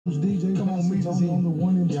DJ, come on, meet us on the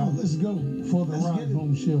 1 and 2. Y'all, let's go for the ride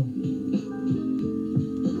home show.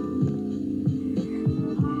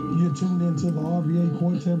 You're tuned into the RVA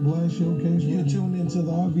Quartet Blast Showcase. You're tuned into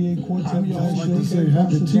the RVA Quartet Blast Showcase.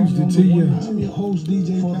 Happy Tuesday to you. I'm your host,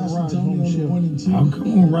 DJ for the ride home show. 1 and 2. Oh,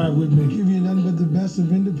 come on, ride with me. Give you nothing but the best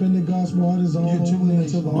of independent gospel artists all over the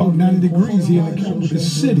nation. About 90 degrees here in the capital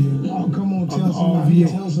city. Oh, come on, tell somebody.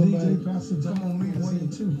 Tell somebody. Come on, meet us 1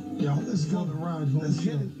 and 2. Y'all, let's go the ride home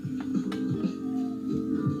show.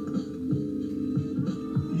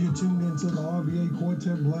 You're tuned into the RVA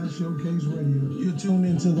Quartet Blast Showcase Radio. You're tuned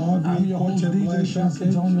into the RVA Quartet Blast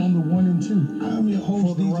Showcase Tony on the 1 and 2. I'm your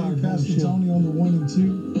host, DJ Pastor Tony on the 1 and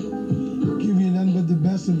 2. Give you nothing but the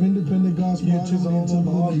best of independent gospel artists all over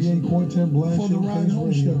the RVA Quartet Blast Showcase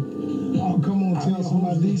Radio. Oh, come on, tell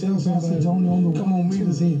somebody. Tell somebody. Tony on the come on, meet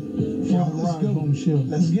us here for the ride home show.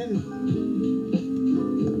 Let's get it.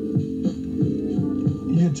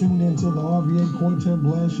 You're tuned into the RVA Quartet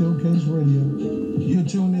Blast Showcase Radio. You're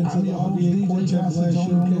tuned into the RVA Quartet Blast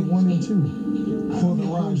Showcase 1 and 2 for the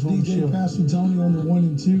ride home show. DJ Pastor Tony on the 1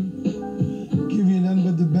 and 2. Give you nothing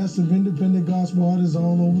but the best of independent gospel artists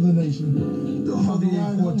all over the nation. The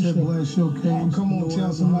RVA Quartet Blast Showcase. Oh, come on,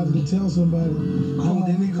 tell somebody to tell somebody. Come on,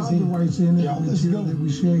 any copyrights in it that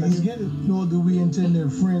we share here. Nor do we intend to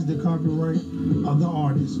infringe the copyright of the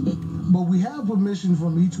artists. But we have permission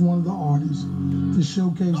from each one of the artists to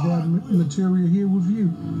showcase that material here with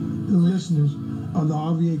you, the listeners of the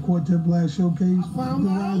RVA Quartet Blast Showcase, the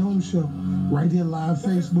Ride Home Show, right here live,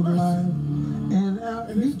 Facebook Live, and our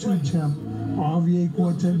YouTube channel, RVA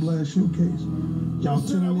Quartet Blast Showcase. Y'all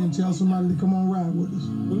tune in, tell somebody to come on ride with us.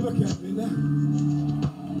 Look at me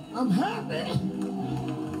now. I'm happy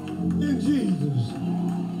in Jesus.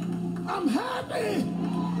 I'm happy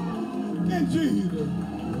in Jesus.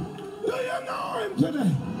 Do you know him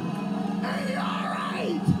today? Ain't he all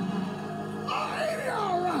right? Oh, ain't he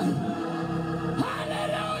all right?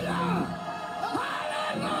 Hallelujah!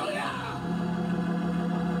 Hallelujah!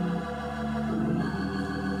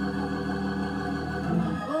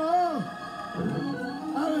 Oh,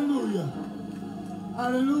 hallelujah!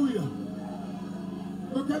 Hallelujah!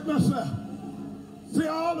 Look at myself. See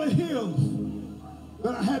all the hills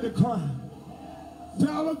that I had to climb. See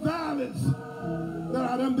all the valleys that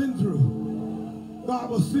I done been through. God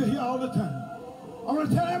will sit here all the time. I want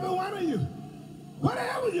to tell every one of you,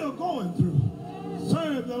 whatever you're going through,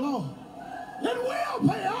 serve the Lord. It will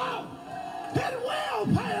pay off. It will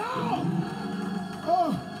pay off.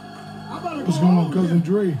 Oh, I better go. What's going on, Cousin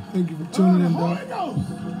Dre? Thank you for tuning in, Doc. The Holy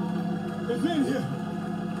Ghost is in here.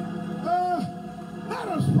 Let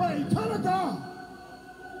us pray. Turn to God.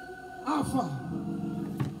 Our Father,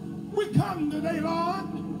 we come today, Lord,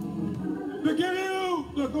 to give you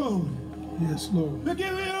the glory. Yes, Lord. To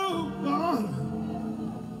give you the honor.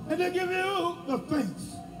 And to give you the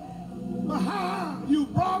thanks for how you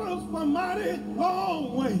brought us from a mighty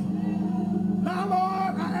long way. Now,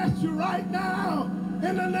 Lord, I ask you right now,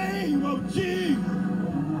 in the name of Jesus,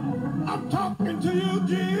 I'm talking to you,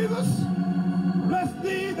 Jesus. Bless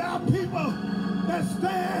thee, thou people that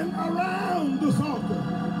stand around this altar.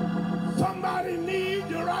 Somebody needs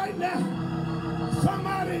you right now.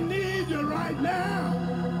 Somebody needs you right now.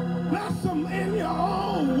 Bless them in your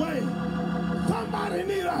own way. Somebody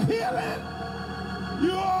need a healing.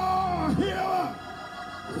 You are a healer.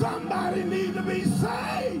 Somebody need to be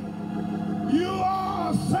saved. You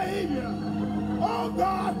are a Savior. Oh,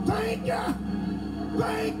 God, thank you.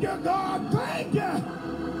 Thank you, God. Thank you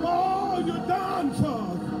for all you've done for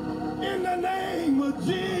us. In the name of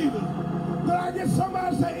Jesus. Could I get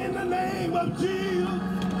somebody to say, in the name of Jesus?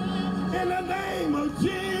 In the name of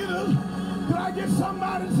Jesus. Could I get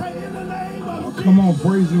somebody to say, in the name of Jesus? Come on,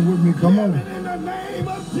 praise him with me. Come on. In the name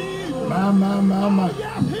of Jesus. My. Oh,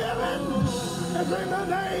 yes, healing is in the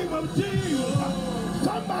name of Jesus.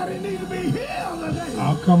 Somebody need to be healed today.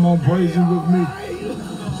 Oh, come on, praise him with me.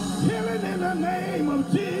 Healing in the name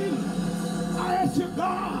of Jesus. I ask you,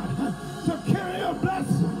 God, to carry a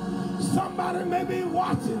blessing. Somebody may be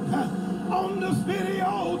watching on this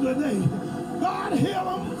video today. God, heal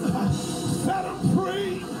them. Set them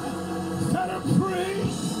free. Set them free.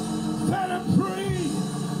 Set them free.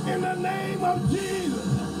 In the name of Jesus.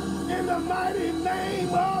 In the mighty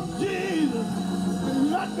name of Jesus.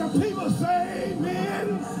 And let the people say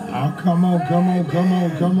amen. Oh, come on, come on, come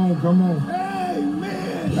on, come on, come on.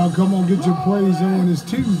 Amen. Y'all come on, get your praise on. It's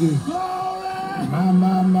Tuesday. Glory.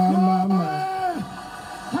 My.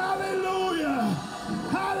 Hallelujah.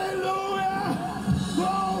 Hallelujah.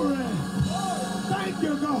 Glory. Thank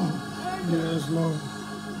you, God. Yes, Lord.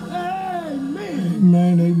 Amen.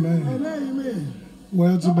 Amen, amen. And amen.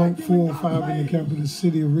 Well, it's about night, 4:05 in the capital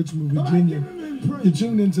city of Richmond, Virginia. You're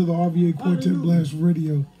tuned into the RVA Quartet Blast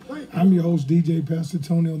Radio. I'm your host, DJ Pastor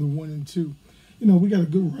Tony on the 1 and 2. You know, we got a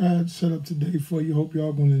good ride set up today for you. Hope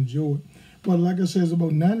y'all going to enjoy it. But like I said, it's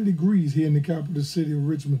about 90 degrees here in the capital city of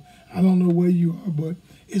Richmond. I don't know where you are, but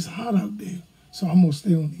it's hot out there. So I'm going to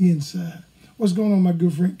stay on the inside. What's going on, my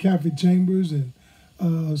good friend Kathy Chambers and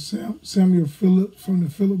Samuel Phillips from the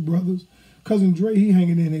Phillip Brothers? Cousin Dre, he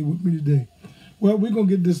hanging in here with me today. Well, we're going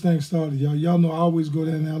to get this thing started, y'all. Y'all know I always go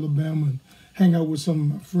down to Alabama and hang out with some of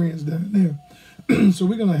my friends down there. So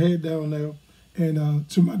we're going to head down there and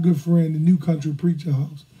to my good friend, the New Country Preacher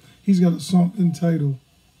House. He's got a song entitled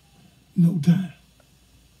No Time.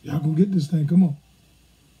 Y'all going to get this thing. Come on.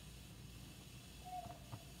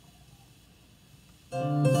 Ain't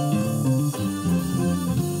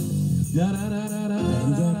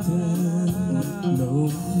got time, no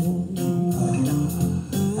more.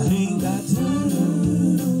 I ain't got time,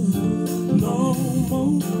 no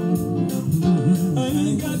more. I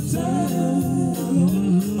ain't got time,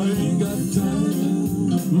 I ain't got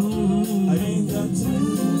time, I ain't got time,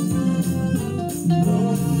 no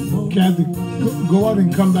more. Kathy, go out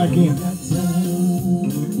and come back in.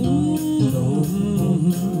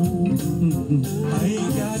 I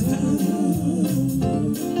ain't got time.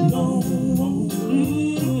 No more.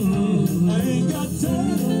 I ain't got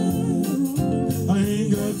time. I ain't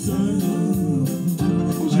got time.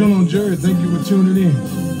 What's going on, Jerry? Thank you for tuning in.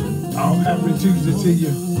 Oh, happy Tuesday to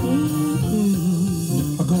you.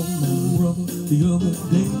 I called my brother the other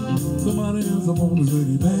day. Somebody else I want to say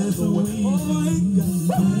he passed away. Oh, I ain't got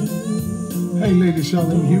time. Hey, Lady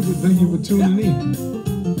Charlene Hubert, thank you for tuning in.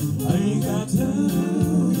 I ain't got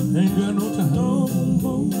time. Ain't got no time. No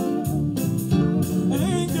more. I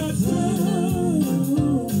ain't got time.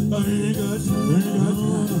 I ain't got time.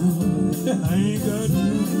 I ain't got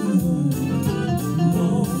time. No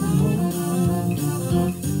more.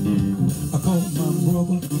 I called my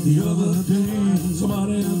brother the other day.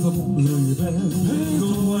 Somebody else up on the passed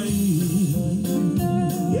away.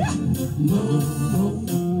 Yeah. No, no.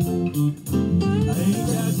 I ain't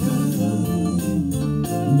got time.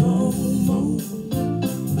 No more.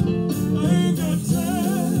 I ain't got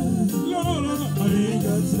time. Lord, I ain't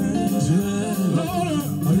got time. Lord,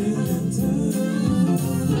 I ain't got time.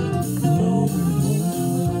 No more.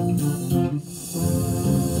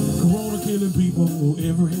 Corona killing people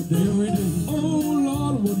every day. Oh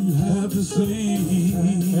Lord, what do you have to say?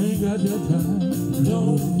 Ain't got that time. No,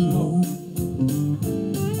 no.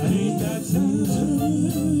 I ain't got time.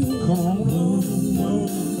 Corona, no.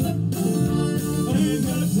 I ain't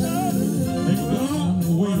got time. Ain't got time.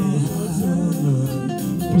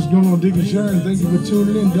 What's going on, Dick and Sharon? Thank you for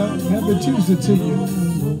tuning in, Doc. Happy Tuesday to you.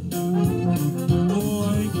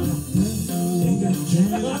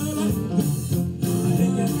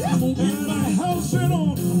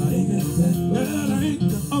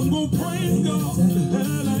 I'm gonna praise God.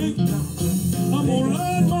 I'm gonna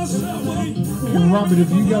line myself up. Hey, Robert, if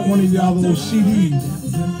you got one of y'all little CDs,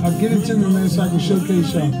 get it to me, man, so I can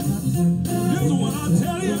showcase y'all. This is what I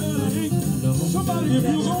tell you. Somebody, if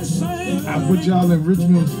you gonna sing, I put y'all in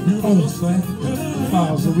Richmond's own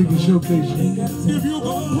file so we can showcase you. if you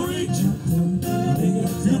gonna preach,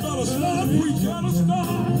 you better start preaching.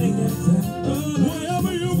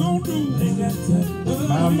 Whatever you gonna do,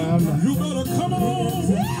 My. you better come on.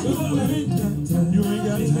 You ain't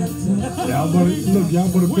got time. Y'all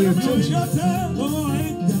better pay You attention. got time. Oh, I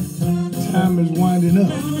ain't got time. Time is winding up.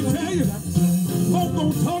 Let me tell you, folk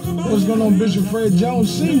gonna talk about What's going on, Bishop Fred Jones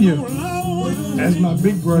Sr.? That's my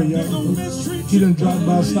big bro, y'all. He done dropped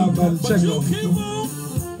by, stopped by to check on me.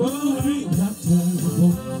 I ain't got time to go.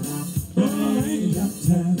 I ain't got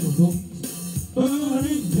time to go. I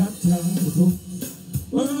ain't got time to go.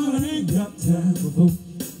 I ain't got time to go.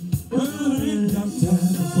 I ain't got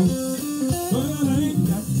time to go. I ain't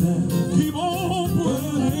got time to keep on.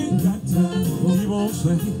 I ain't got time to keep on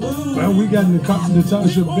saying. Well, we got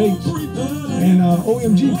Natasha Bates and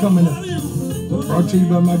OMG coming up. Brought to you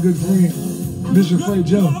by my good friend, Bishop Fred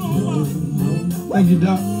Jones. Thank you,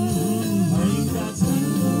 Doc.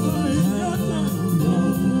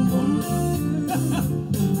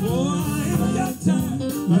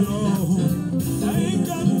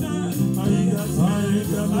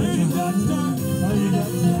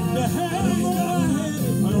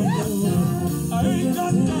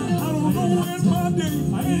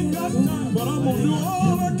 But I'm gonna do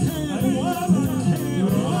all I can. All I can.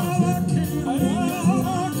 All I can. All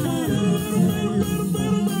I can.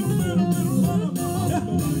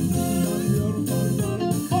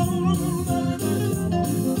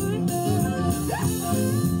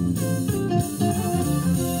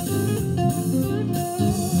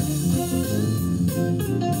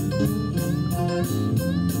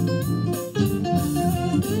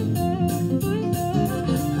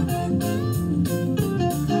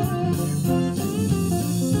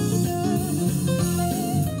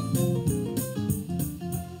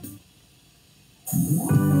 Now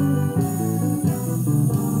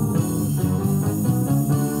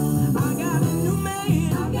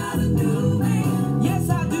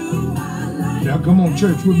come on,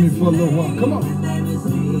 church, with me for a little while. Come on.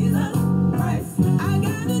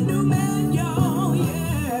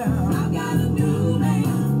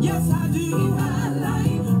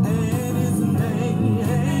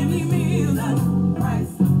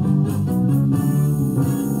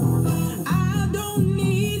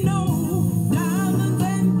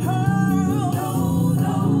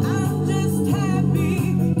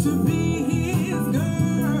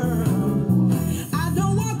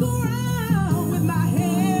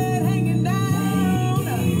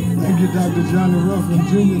 Dr. Johnny Ruffin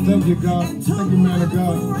Jr., thank you, God. Thank you, man of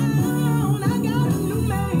God.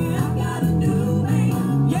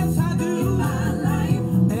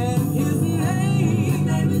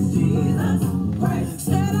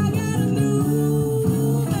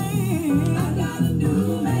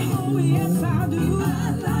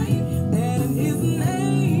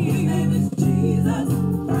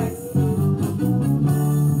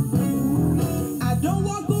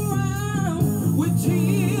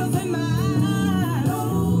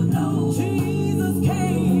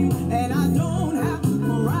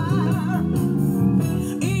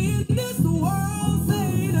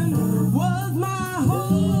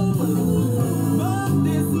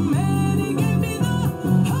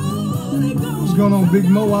 Going on, Big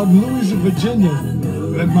Mo out in Louisville, Virginia.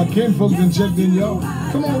 Let my kinfolk done checked in, y'all.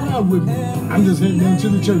 Come on ride with me. I'm just heading down to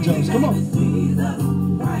the church house. Come on.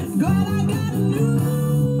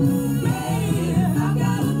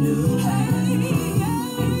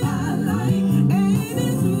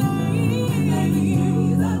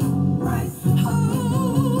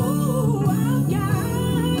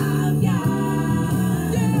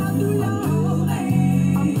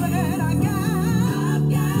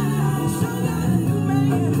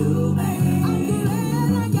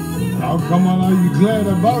 Come on, are you glad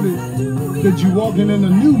about it that you're walking in a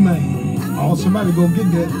new man? Oh, somebody go get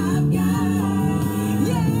that.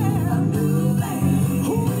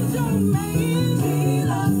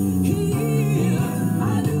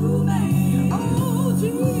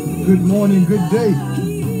 Good morning, good day.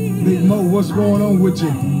 Big Mo, what's going on with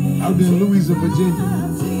you out in Louisville, Virginia?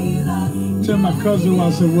 Tell my cousin,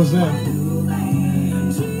 I said, what's that?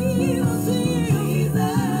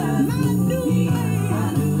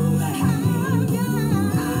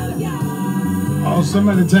 Oh,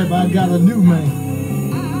 somebody type, I got a new man.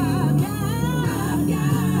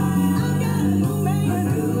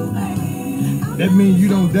 That means you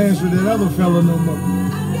don't dance with that other fella no more.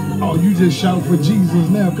 Oh, you just shout for Jesus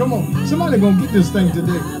now. Come on. Somebody gonna get this thing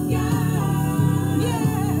today.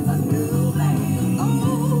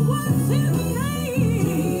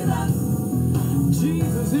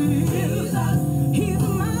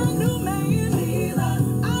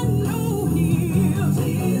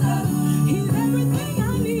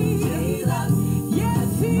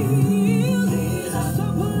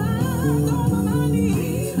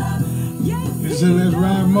 Let's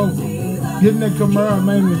ride Mo. Get in that Camaro,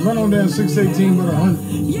 man. Run on down 618 with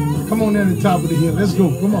 100. Come on down the top of the hill. Let's go.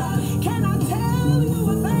 Come on. Can I tell you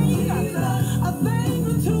a thing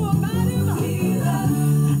or two about him?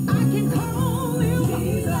 I can call him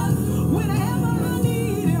whenever I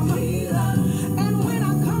need him. And when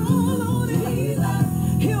I call on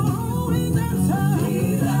him, he'll always answer. I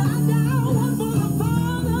dial one for the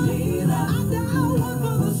Father. I dial one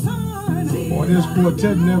for the Son. Boy, there's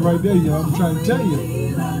quartet in there right there, y'all. I'm trying to tell you.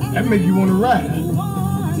 That make you want to ride.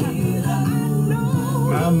 My.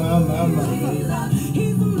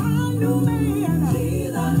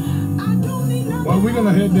 Well, we're going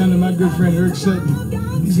to head down to my good friend Eric Sutton.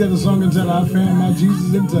 He's got a song entitled, I Found My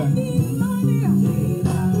Jesus in Time.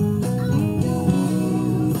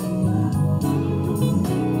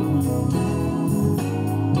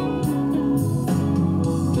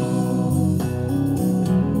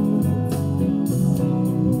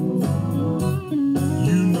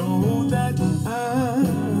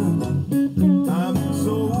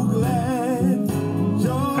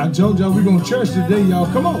 I told y'all we're going to church today, y'all.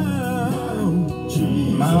 Come on.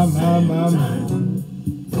 My.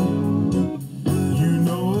 You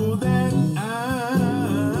know that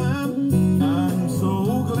I'm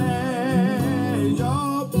so glad,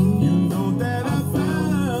 y'all. You know that I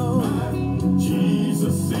found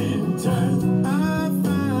Jesus in time. I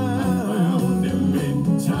found him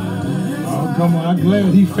in time. Oh, come on. I'm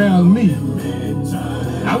glad he found me.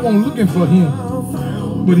 I wasn't looking for him,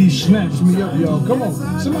 but he snatched me up, y'all. Come on.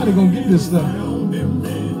 Somebody gonna get this stuff. I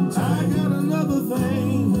got another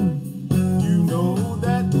thing. You know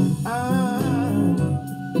that I'm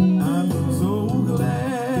so glad.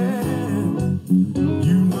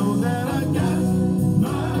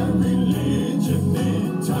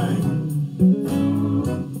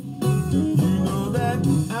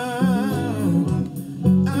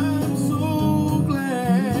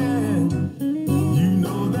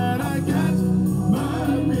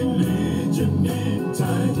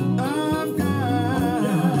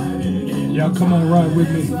 Y'all come on, ride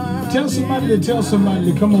with me. Tell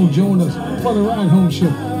somebody to come on, join us for the ride home show.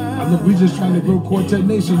 Look, we just trying to grow Quartet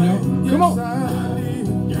Nation, y'all. Come on.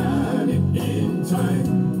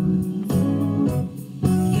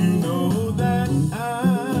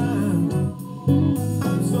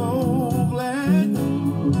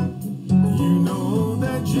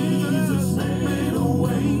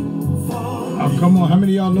 Come on, how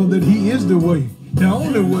many of y'all know that he is the way, the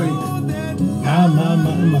only way? My.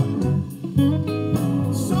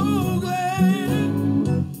 So glad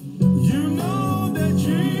you know that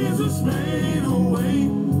Jesus made a way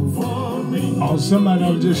for me. Oh, somebody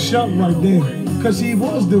ought to just shout right there, because he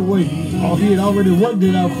was the way. Oh, he had already worked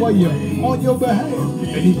it out for you on your behalf, and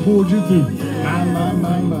he pulled you through. My.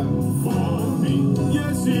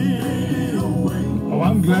 Oh,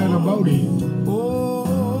 I'm glad about it.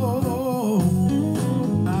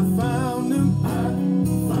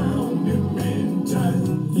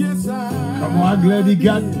 Come on, I'm glad he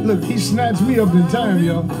got, look, he snatched me up in time,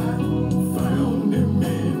 y'all.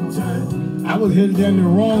 I was headed down the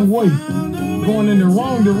wrong way, going in the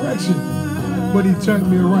wrong direction, but he turned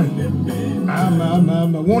me around. My.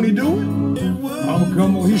 Won't he do it? Oh,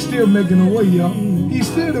 come on, he's still making a way, y'all. He's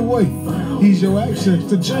still the way. He's your access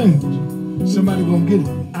to change. Somebody gonna get it.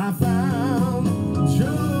 I found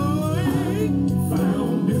joy,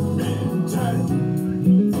 found him in time.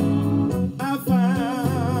 I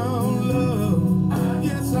found love,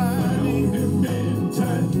 yes I found him in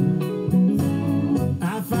time.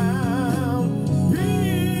 I found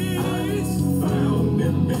peace, found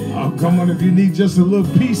him in time. Oh, come on, if you need just a little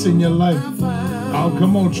peace in your life. Oh,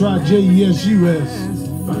 come on, try JESUS.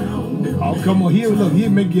 Oh, come on, he'll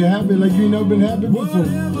make you happy like you ain't never been happy before.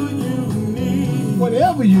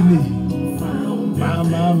 Whatever you need. My.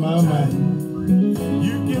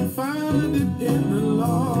 You can find it in the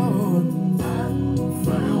Lord. I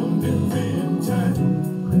found him in time.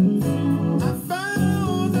 I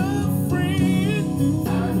found a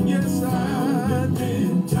friend. Yes, I did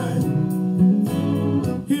in time.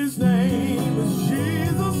 His name is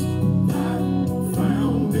Jesus. I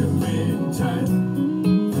found him in time.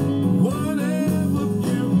 Whatever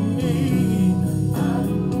you need, I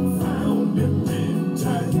found him in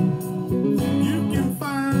time. You can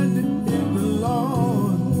find it in the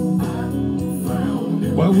Lord. I found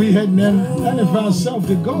him. Well, we heading down 95 South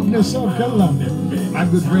to Gardner, South Carolina. My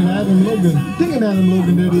good friend Adam Logan, thinking Adam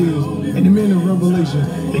Logan that is, and the men of Revelation,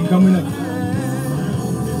 they coming up.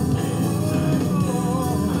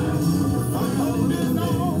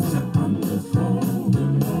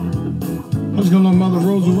 What's going on, Mother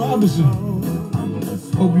Rosa Robinson?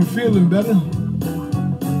 Hope you're feeling better.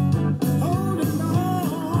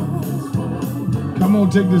 Come on,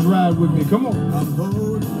 take this ride with me. Come on.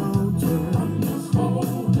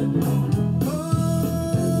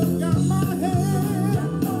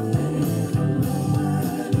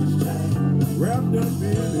 Wrapped up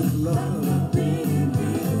in his love.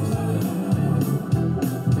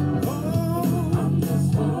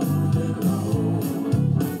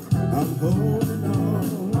 I'm holding on.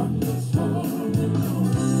 I'm just holding on.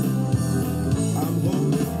 I'm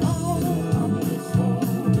holding on. I'm just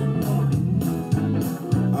holding on.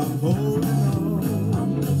 I'm holding on.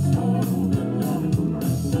 I'm just holding on.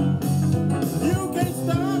 You can't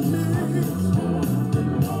stop me.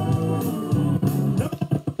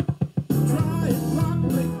 Don't try and block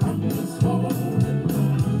me. I'm just holding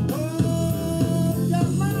on. Oh, got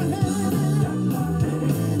my hand.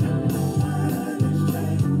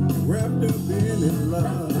 Wrapped up in his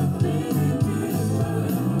love.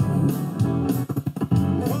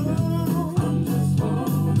 Oh, I'm just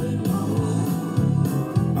holding on.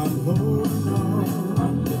 I'm holding on.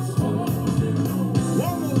 I'm just holding on.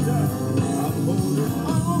 One more time. I'm holding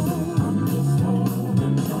on. I'm just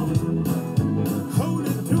holding on.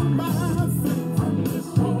 Holding to my faith. I'm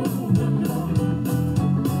just holding on.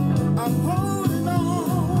 I'm holding on.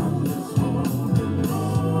 I'm just holding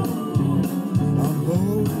on. I'm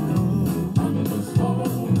holding on. I'm just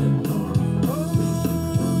holding on. Oh,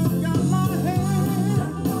 got my hand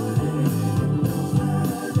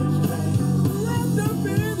wrapped up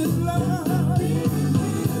in his love.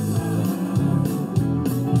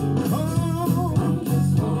 Oh, I'm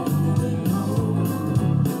just holding on.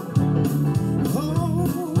 Oh,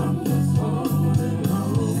 I'm just holding on.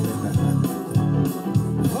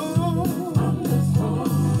 Oh, I'm just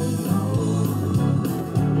holding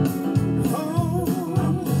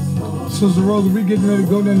on. Sister Rosa, we getting ready to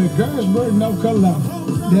go down to Garrisburg, North Carolina.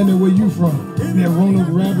 Down there where you from. Near Roanoke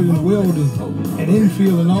Rapids and Weldon and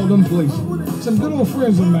Enfield and all them places. Some good old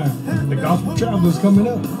friends of mine. The Gospel Travelers coming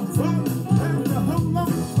up.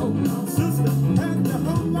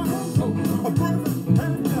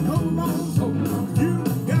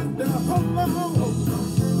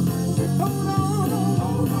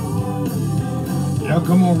 Y'all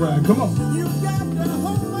come on, ride. Come on. You got to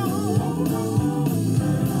hold on.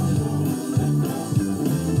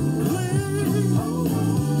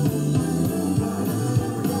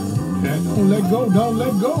 And don't let go. Don't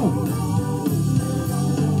let go.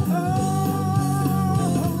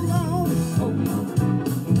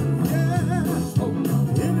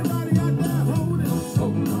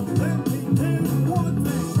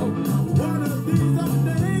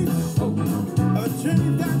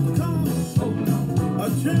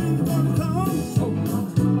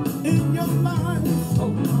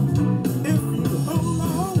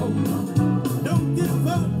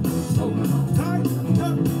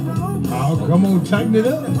 Come on, tighten it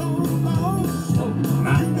up. My.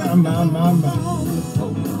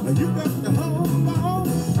 You got to hold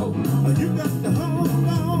on. You got to hold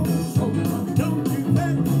on. Don't you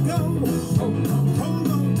let go.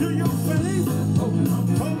 Hold on to your faith.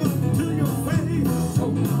 Hold on to your faith.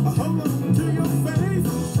 Hold on to your faith.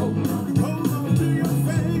 Hold on to your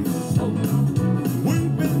faith.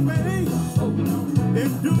 We've been made.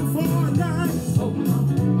 Endure for a night.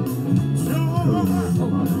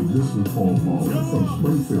 This is Paul Ball from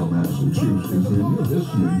Springfield, Massachusetts, and you're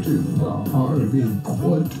listening to the RV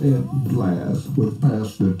Quartet Blast with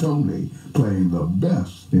Pastor Tony, playing the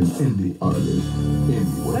best in indie artists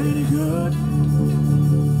anyway. Ain't he good?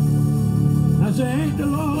 I say, ain't the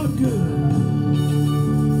Lord good?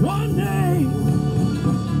 One day,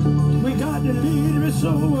 we got to leave this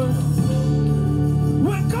soul.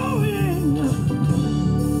 We're going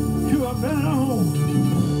to a better home.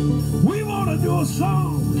 We want to do a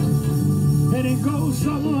song. And it goes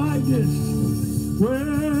something like this.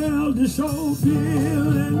 Well, this old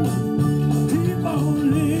feeling, keep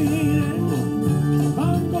on leaning.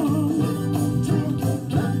 I'm gone.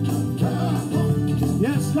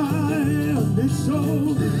 Yes, I am. This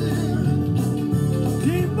old feeling,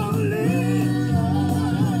 keep on leaning.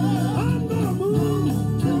 I'm gonna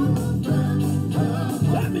move.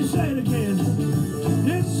 Let me say it again.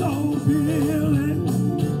 This old feeling,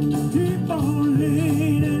 keep on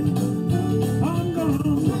leaning.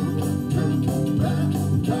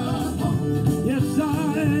 Yes,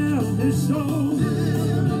 I am. This soul.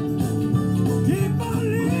 Keep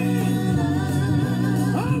on leaning.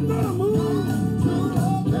 I'm gonna move.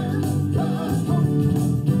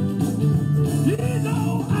 These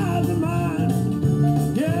old eyes of mine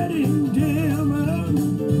getting dimmer.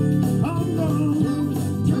 I'm gonna.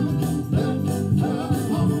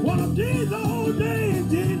 One of these old days,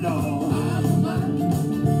 these old eyes of mine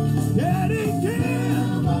getting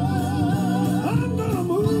dimmer. I'm gonna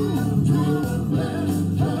move.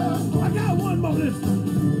 I got one more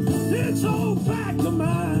listen. This old back of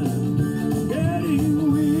mine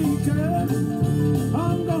getting weaker.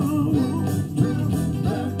 I'm gonna.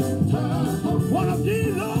 One of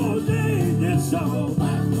these old days, this old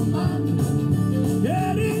back of mine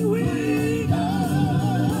getting weaker.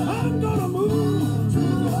 I'm gonna move.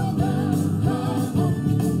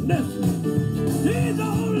 Listen, these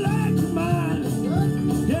old legs of mine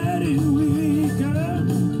getting weaker.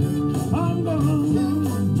 I'm gonna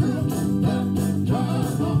move.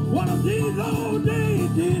 One of these old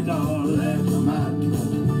days, these old legs of mine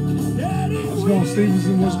getting What's going on,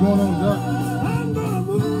 Stevenson? What's going on, Doc? I'm gonna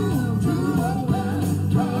move.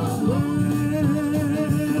 Well,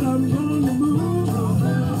 I'm gonna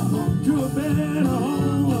move to a better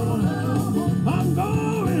home. I'm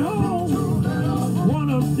going home.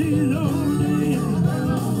 One of these old days,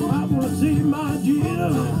 I wanna see my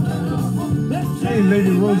Jesus. Hey,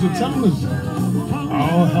 Lady Rosa Thomas.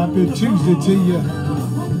 Oh, happy Tuesday to you.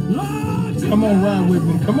 Come on, ride with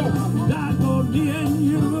me. Come on. That for me and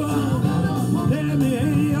you. Tell me,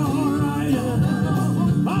 hey, all right.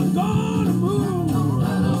 I'm gonna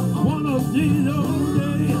move. One of these old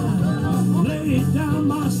days. Lay down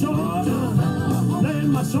my sword. Lay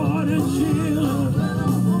my sword and shield.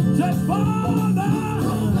 Say,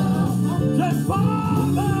 Father. Say,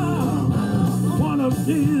 Father. One of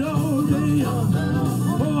these old days.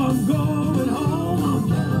 Oh, I'm going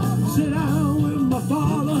home. Sit down with my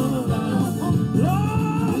father.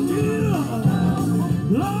 Lord Jesus,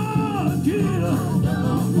 Lord Jesus,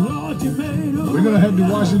 Lord, you made a We're going to head to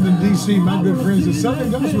Washington, D.C. My good friends, the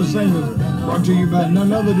Southern Gospel Singers, brought to you by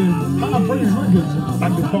none other than High Praise Records,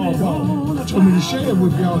 Dr. Paul Ball. Told me to share it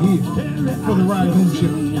with y'all here for the Ride Home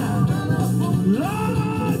Show.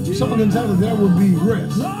 Some of the titles there would be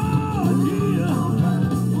Rest. Lord Jesus,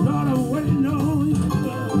 Lord, I'm waiting on you.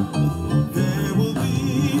 There will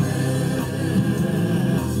be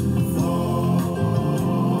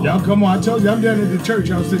Y'all come on, I told you I'm down at the church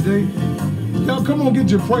house today. Y'all come on, get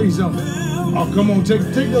your praise on. Oh, come on, take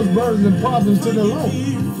those burdens and problems to the Lord.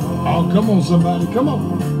 Oh, come on, somebody. Come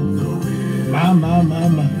on. My. My.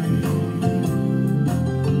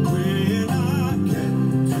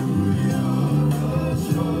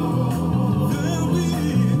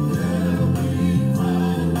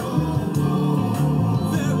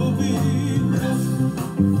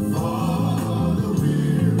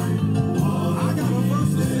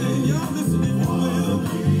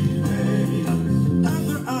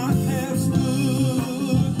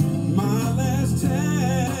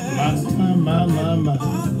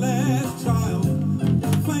 Last child.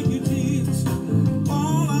 Thank you, Jesus.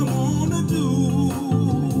 All I want to do,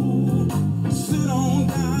 sit on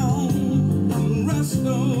down and rest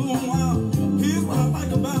a while. Here's what I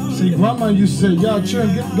like about See, Grandma used to say, y'all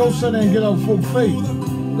children, go sit there and get off folk faith.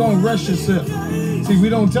 Go and rest yourself. See, we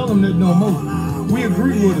don't tell them that no more. We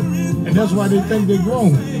agree with them. And that's why they think they're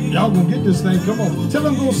grown. Y'all gonna get this thing. Come on. Tell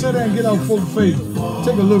them go sit there and get off folk faith.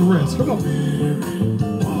 Take a little rest. Come on.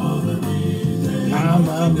 My.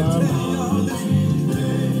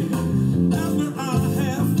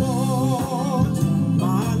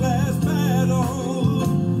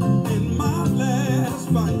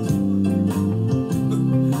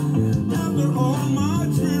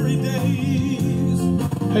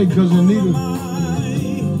 Hey, cousin Nidra,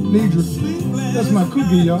 that's my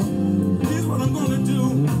cookie, y'all.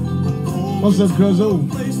 What's up, cousin?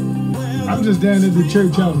 I'm just down at the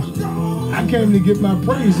church house. I came to get my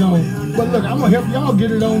praise on, but look, I'm gonna help y'all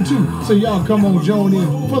get it on too. So y'all come on, join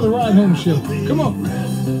in for the Ride Home Show. Come on.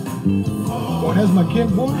 Boy, that's my kin.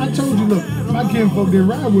 Boy, I told you, look, my kinfolk, they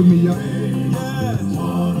ride with me, y'all.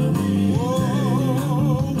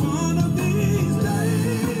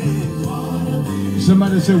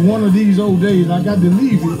 Somebody said, one of these old days, I got to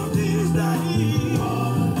leave it.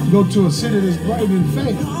 Go to a city that's bright and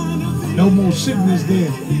fair. No more sickness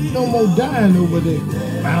there. No more dying over there.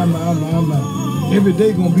 My. Every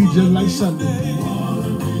day gonna be just like Sunday.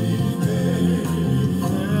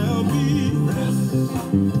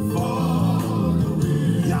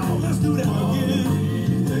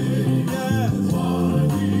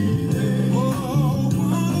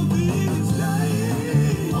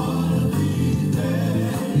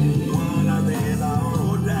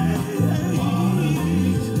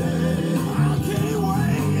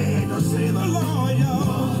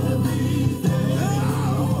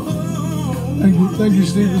 Thank you,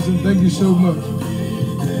 Stevenson. Thank you so much.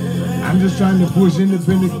 I'm just trying to push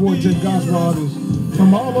independent quartet gospel artists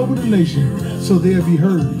from all over the nation so they'll be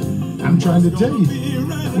heard. I'm trying to tell you,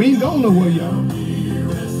 we ain't going nowhere, y'all.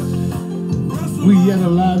 We yet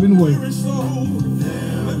alive and well.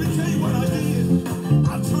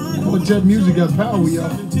 Quartet music got power,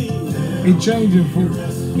 y'all. It changing folk.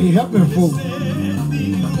 It helping folk.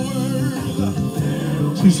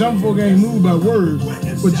 See, some folk ain't moved by words.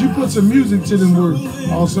 But you put some music to them words.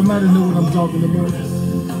 Oh, somebody know what I'm talking about.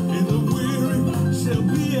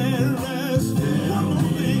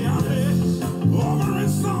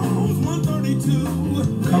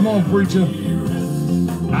 Come on, preacher.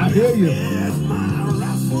 I hear you.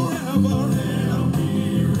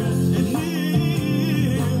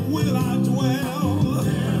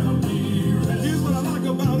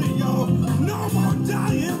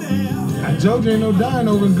 I told you ain't no dying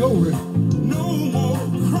over in Glory.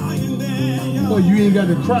 Boy, you ain't got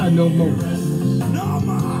to cry no more. No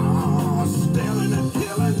more stealing and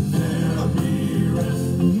killing.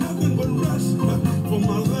 Nothing but rest for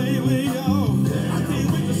my lady, y'all. I can't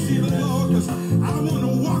wait to see the Lord, because I want to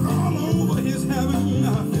walk all over his heaven.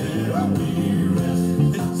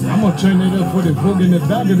 I'm going to turn it up for the folk in the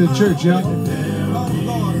back of the church, y'all.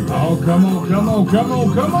 Oh, come on, come on, come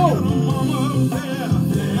on, come on.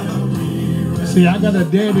 See, I got a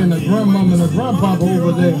dad and a grandmama and a grandpapa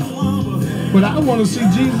over there. But I want to see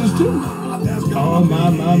Jesus too. Oh, my.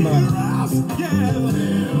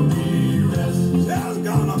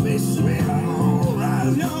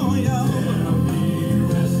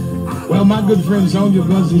 Well, my good friend Sonia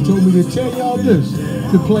Buzzy told me to tell y'all this,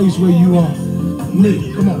 the place where you are.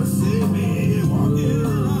 Nick, come on.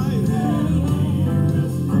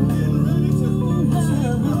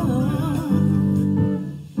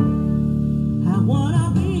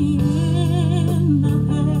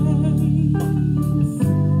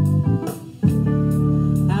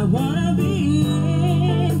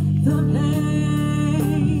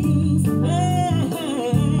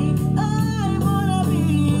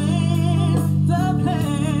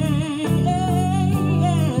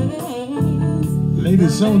 Lady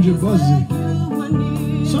Sonja Buzzy,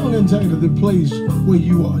 song entitled "The Place Where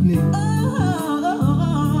You Are Near."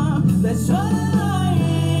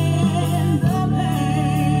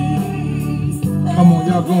 Come on,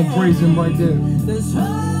 y'all gonna praise him right there.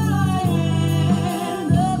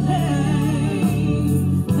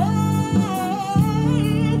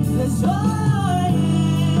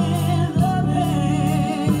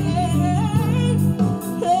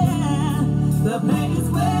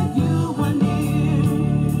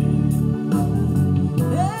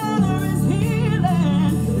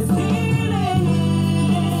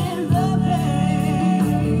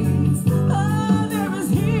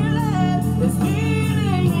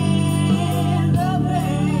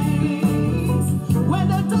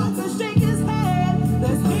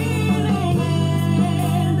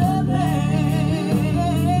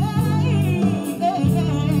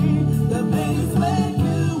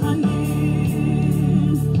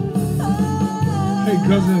 Hey,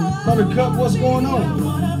 cousin Buttercup, what's going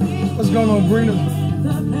on? What's going on, Brina?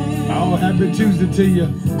 Oh, happy Tuesday to you.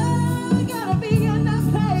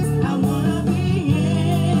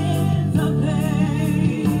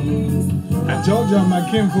 I told y'all my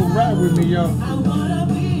kinfolk ride with me, y'all.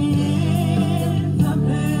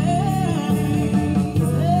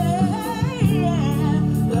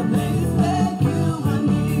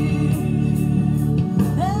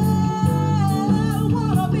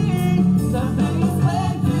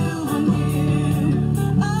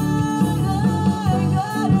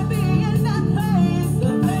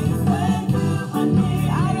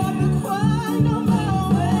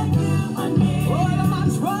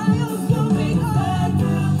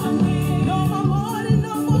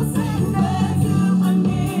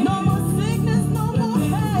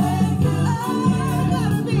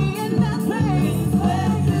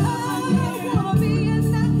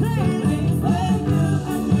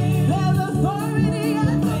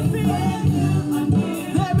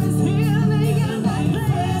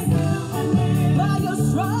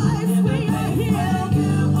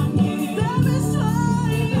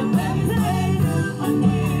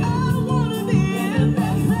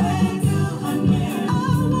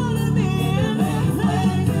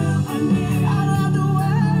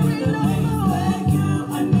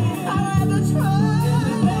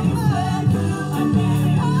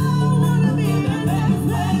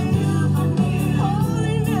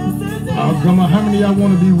 Come on, how many of y'all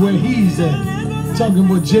want to be where he's at? Talking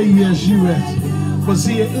about J-E-S-U-S. But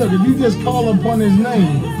see, look, if you just call upon his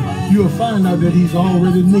name, you'll find out that he's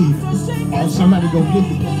already near. Or somebody go get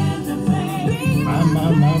him.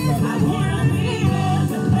 My.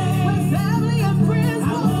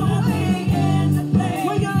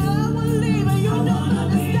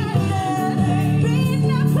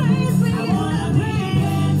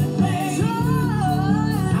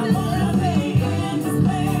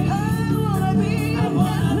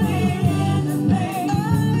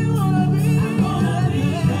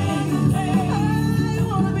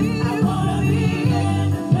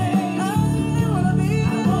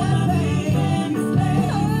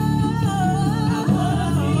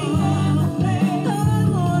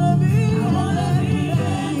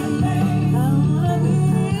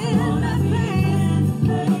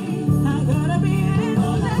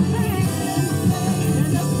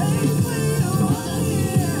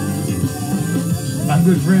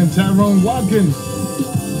 Good friend Tyrone Watkins.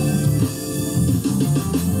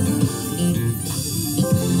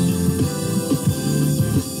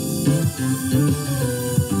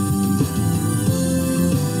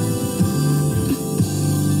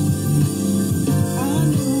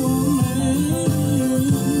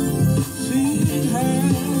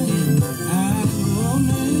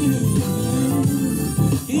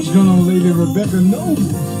 What's going on, Lady Rebecca Noble?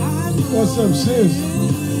 What's up, sis?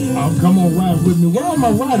 Oh, come on, ride with me. Where are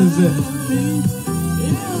my riders at?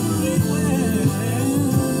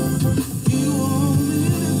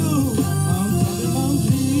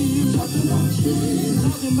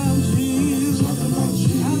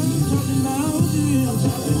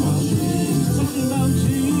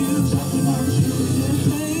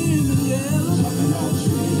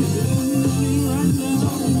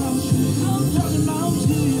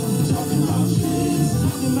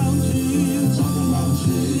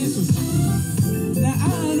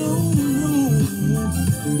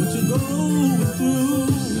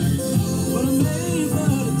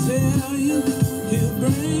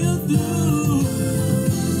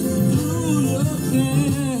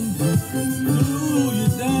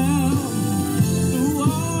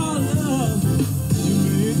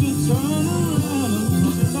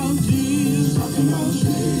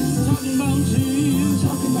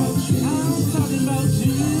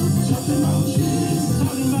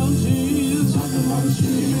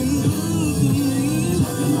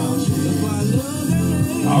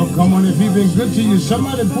 Come on, if he been good to you,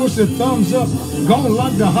 somebody push the thumbs up. Go and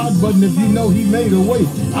lock the hot button if you know he made a way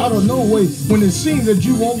out of no way when it seems that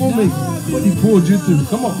you won't go make it, but he pulled you through.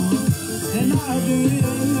 Come on.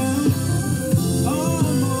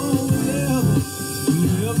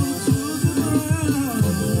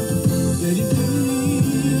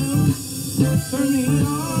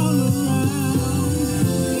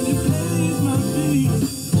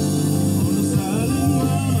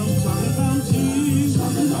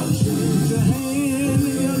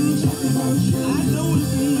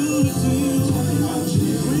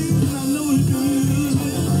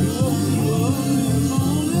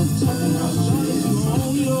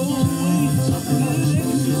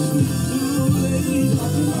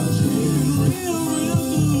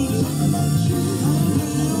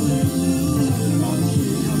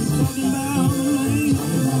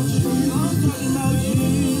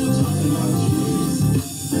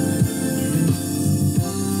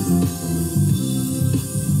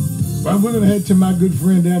 we're going to head to my good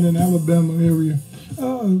friend down in Alabama area.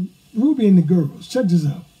 Ruby and the girls. Check this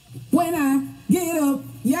out. When I get up,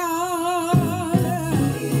 yonder.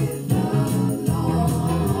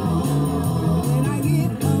 When I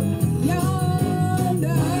get up yonder,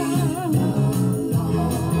 I'm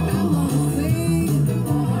gonna sing,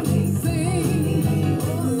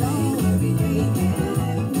 every day,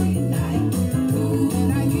 every night.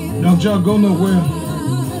 When I get Don't y'all go nowhere.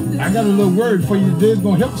 I got a little word for you today. It's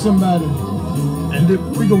going to help somebody. And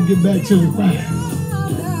then we're going to get back to the choir.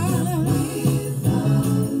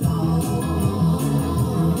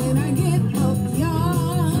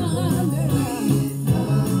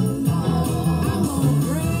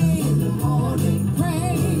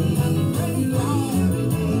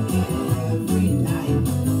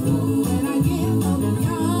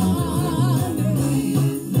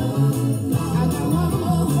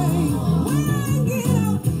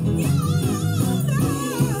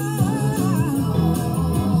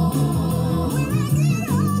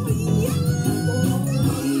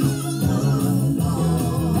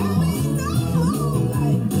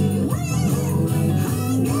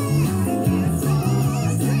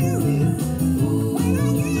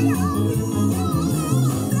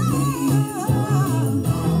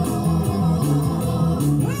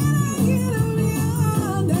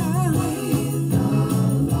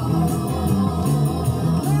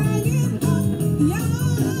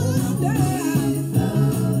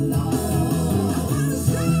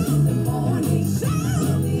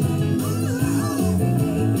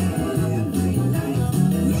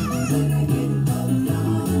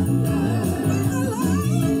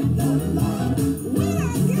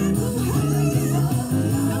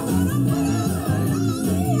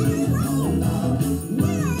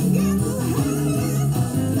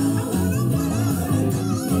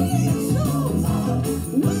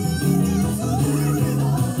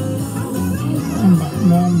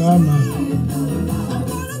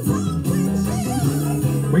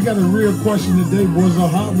 We got a real question today, boys. A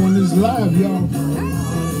hot one is live, y'all.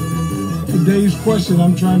 Today's question,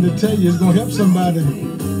 I'm trying to tell you, is going to help somebody.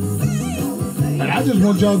 And I just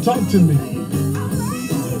want y'all to talk to me.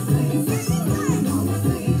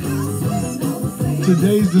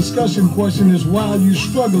 Today's discussion question is, why are you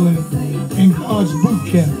struggling in God's boot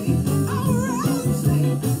camp?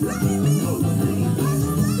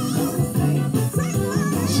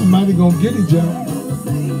 Somebody gonna get it, y'all.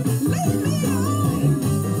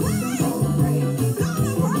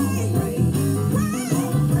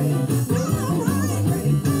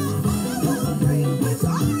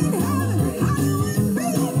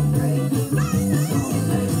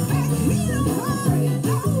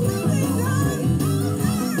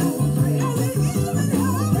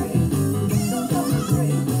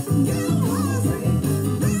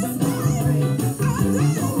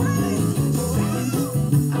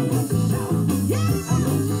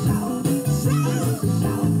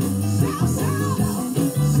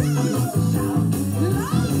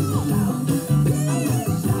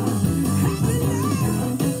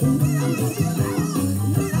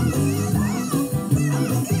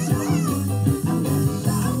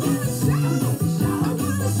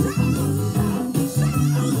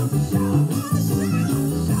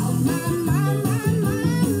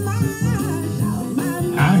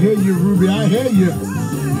 I hear you, Ruby. I hear you.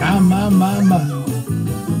 My.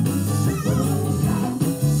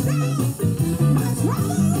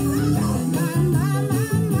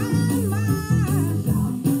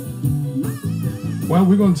 Well,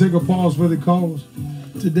 we're going to take a pause for the calls.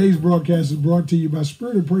 Today's broadcast is brought to you by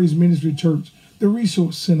Spirit of Praise Ministry Church, the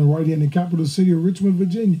Resource Center right here in the capital city of Richmond,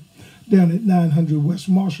 Virginia, down at 900 West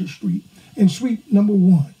Marshall Street in Suite number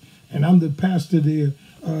 1. And I'm the pastor there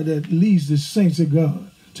that leads the saints of God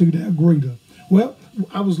to that greater. Well,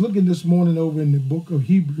 I was looking this morning over in the book of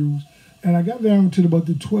Hebrews, and I got down to about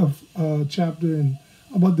the 12th chapter and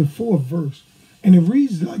about the 4th verse. And it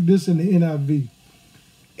reads like this in the NIV.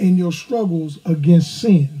 In your struggles against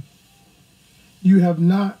sin, you have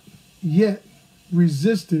not yet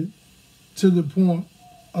resisted to the point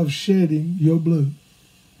of shedding your blood.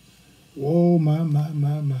 Oh, my.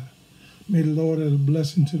 May the Lord add a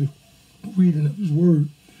blessing to the reading of his word.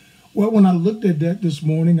 Well, when I looked at that this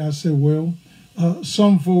morning, I said, well,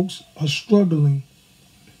 some folks are struggling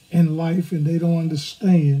in life and they don't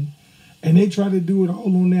understand, and they try to do it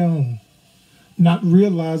all on their own, not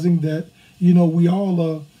realizing that, you know, we all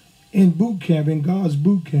are in boot camp, in God's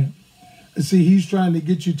boot camp. And see, he's trying to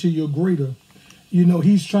get you to your greater. You know,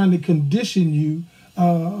 he's trying to condition you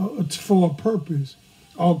for a purpose.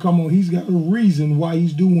 Oh, come on, he's got a reason why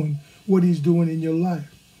he's doing what he's doing in your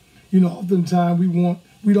life. You know, oftentimes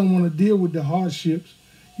we don't want to deal with the hardships,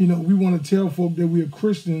 You know, we want to tell folk that we are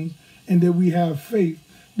Christians and that we have faith,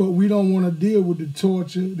 but we don't want to deal with the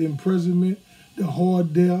torture, the imprisonment, the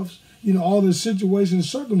hard deaths, you know, all the situations,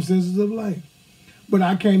 circumstances of life. But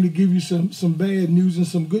I came to give you some bad news and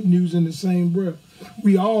some good news in the same breath.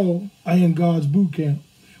 We all are in God's boot camp.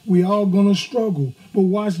 We all going to struggle. But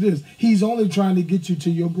watch this. He's only trying to get you to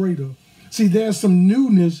your greater. See, there's some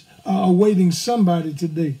newness awaiting somebody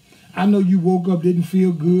today. I know you woke up, didn't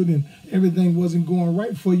feel good, and everything wasn't going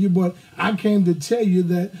right for you, but I came to tell you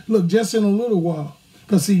that, look, just in a little while,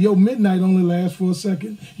 because see, your midnight only lasts for a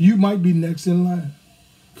second, you might be next in line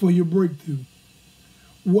for your breakthrough.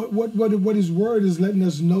 What his word is letting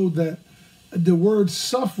us know that the word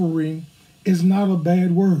suffering is not a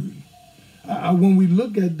bad word. When we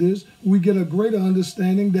look at this, we get a greater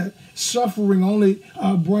understanding that suffering only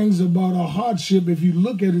brings about a hardship if you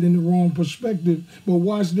look at it in the wrong perspective. But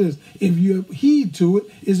watch this. If you heed to it,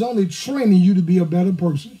 it's only training you to be a better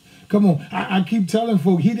person. Come on. I keep telling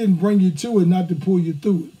folk, he didn't bring you to it not to pull you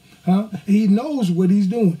through it. Huh? He knows what he's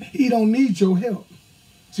doing. He don't need your help.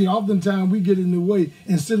 See, oftentimes we get in the way.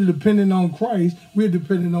 Instead of depending on Christ, we're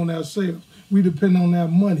depending on ourselves. We depend on our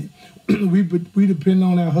money. we depend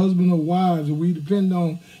on our husband or wives, or we depend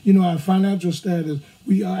on, you know, our financial status,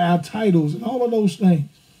 our titles, and all of those things.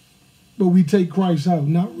 But we take Christ out,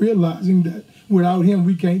 not realizing that without him,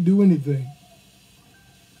 we can't do anything.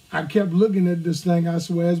 I kept looking at this thing. I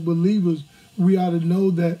swear, as believers, we ought to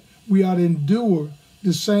know that we ought to endure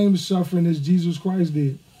the same suffering as Jesus Christ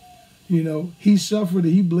did. You know, he suffered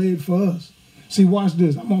and he bled for us. See, watch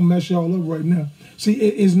this. I'm going to mess y'all up right now. See,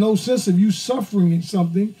 it's no sense of you suffering in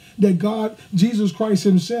something that God, Jesus Christ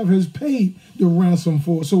himself, has paid the ransom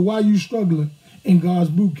for. So why are you struggling in God's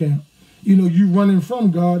boot camp? You know, you running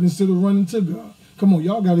from God instead of running to God. Come on,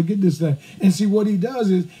 y'all got to get this thing. And see, what he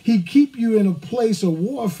does is he keep you in a place of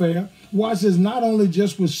warfare. Watch this, not only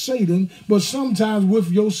just with Satan, but sometimes with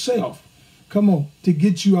yourself. Come on, to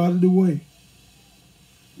get you out of the way.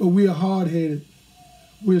 But we are hard-headed.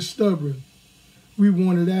 We're stubborn. We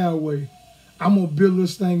want it our way. I'm going to build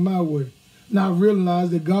this thing my way. Now I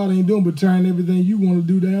realize that God ain't doing but turn everything you want to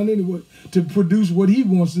do down anyway to produce what he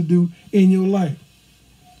wants to do in your life.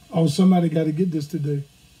 Oh, somebody got to get this today.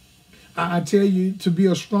 I tell you, to be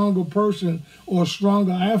a stronger person or a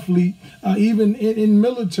stronger athlete, even in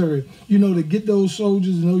military, you know, to get those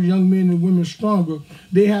soldiers and those young men and women stronger,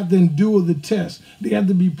 they have to endure the test. They have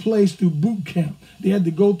to be placed through boot camp. They have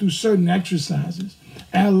to go through certain exercises.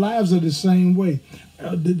 Our lives are the same way.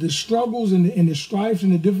 The struggles and the strifes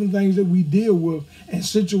and the different things that we deal with and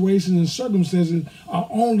situations and circumstances are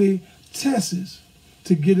only tests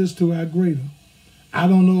to get us to our greater. I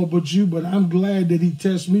don't know about you, but I'm glad that he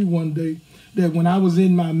tested me one day, that when I was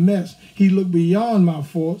in my mess, he looked beyond my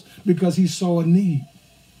faults because he saw a need.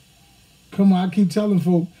 Come on, I keep telling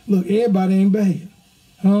folk, look, everybody ain't bad.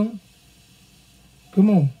 Huh? Come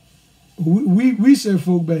on. We said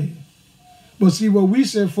folk bad. But see, what we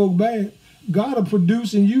said folk bad, God will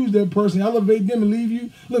produce and use that person, elevate them and leave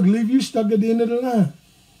you, look, leave you stuck at the end of the line.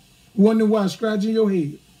 Wondering why, scratching your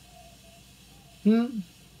head.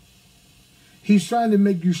 He's trying to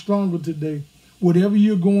make you stronger today. Whatever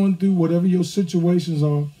you're going through, whatever your situations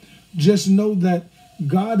are, just know that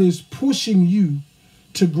God is pushing you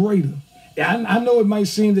to greater. I know it might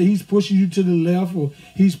seem that he's pushing you to the left or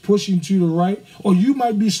he's pushing you to the right, or you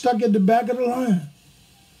might be stuck at the back of the line.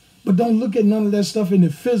 But don't look at none of that stuff in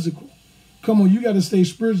the physical. Come on, you got to stay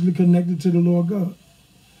spiritually connected to the Lord God.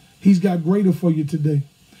 He's got greater for you today.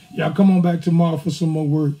 Y'all come on back tomorrow for some more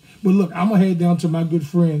word. But look, I'm going to head down to my good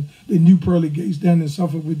friend, the New Pearly Gates down in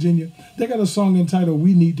Suffolk, Virginia. They got a song entitled,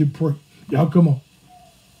 We Need to Pray. Y'all come on.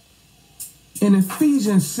 In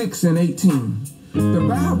Ephesians 6 and 18, the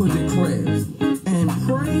Bible declares, and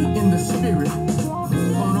pray in the Spirit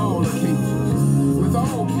on all occasions, with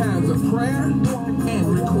all kinds of prayer and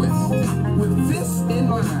requests. With this in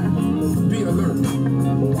mind, be alert,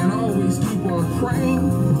 and always keep on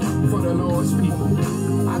praying for the Lord's people.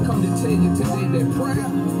 I come to tell you today that prayer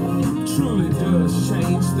truly does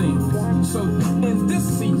change things. So in this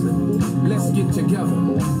season, let's get together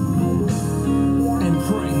and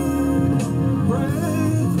pray. Pray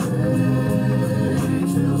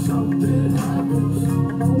till something happens.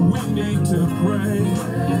 We need to pray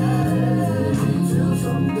till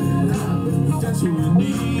something happens. That's what we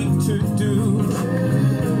need to do.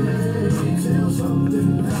 Pray till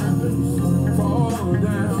something happens. Fall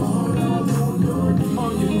down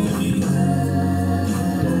on your knees.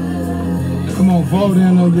 Come on, fall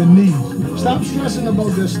down on your knees. Stop stressing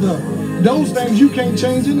about that stuff. Those things you can't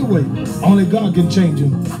change anyway. Only God can change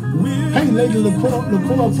them. Hey, Lady LaCroix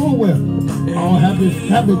Crowell. Oh,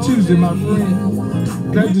 happy Tuesday, my friend.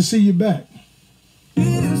 Glad to see you back.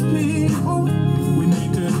 His people. We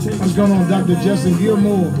need to take What's going on, Dr. Justin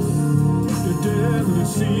Gilmore? the devil is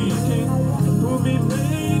seeking will be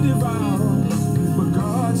made devour. But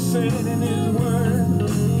God said in his word,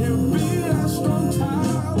 he'll be our strong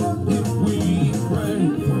tower if we pray.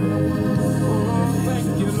 Oh,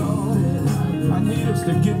 thank you, Lord. I need us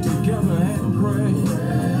to get together and pray.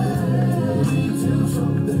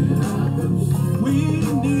 We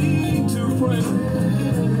need to pray.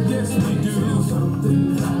 Yes, we do.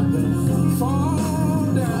 Fall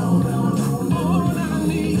down on our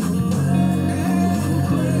knees and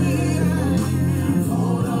pray.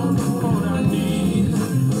 Fall down on our knees.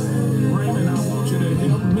 Raymond, I want you to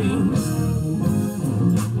help me.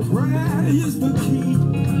 Prayer is the key.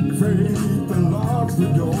 Faith unlocks the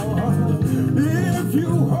door. If you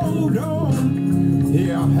hold on,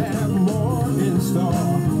 he'll have more in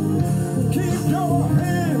store. Keep your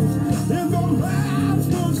hands in the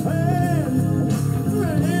Master's hand.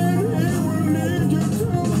 Then he will lead you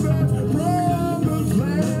to that promised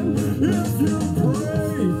land. If you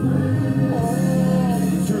pray,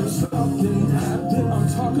 to something happen. I'm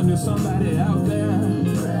talking to somebody out there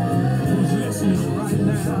who's listening right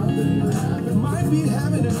now. Might be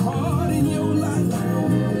having it hard in your life.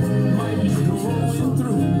 Might be going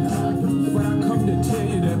through. But I come to tell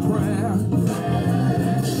you that prayer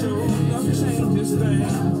sure enough changes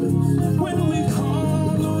things. When we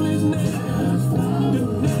call on his name, the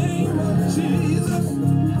name of Jesus,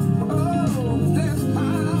 oh, there's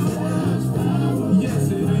power. Yes,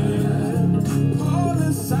 it is. Paul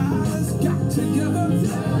and Silas got together.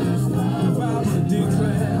 The Bible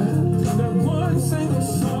declares that one sang a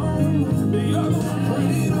song, the other one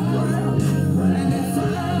prayed a prayer, and they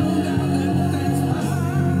found out that there's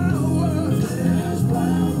power.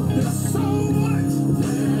 There's so much.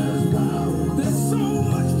 There's so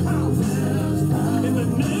much power in the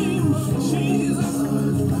name of Jesus.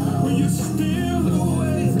 When you steal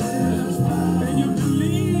away and you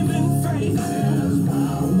believe in faith,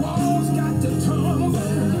 walls got to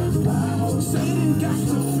tumble, Satan got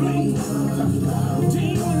to flee,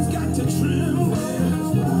 demons got to tremble.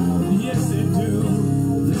 Yes, it do.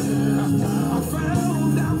 I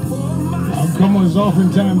found out for myself. Oh, come on, it's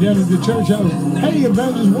offering time down at the church house. Hey,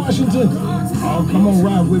 Evangelist Washington. Oh, come on,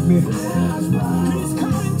 ride with me. He's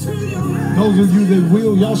coming to you right. Those of you that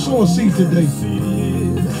will, y'all sow a seed today.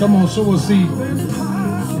 Come on, sow a seed.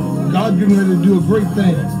 God getting ready to do a great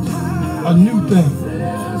thing, a new thing.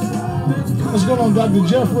 What's going on, Dr.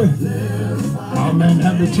 Jeffrey? Oh man,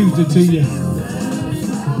 happy Tuesday to you.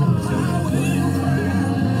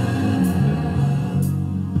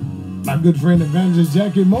 My good friend Evangelist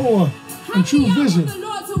Jackie Moore and True Vision.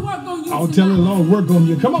 I'll tell the Lord work on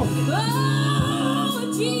you. Come on.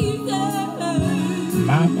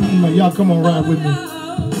 My, y'all come on, ride with me.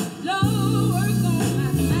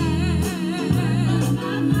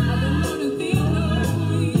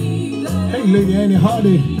 Hey, Lady Annie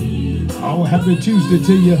Hardy. Oh, happy Tuesday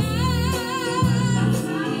to you.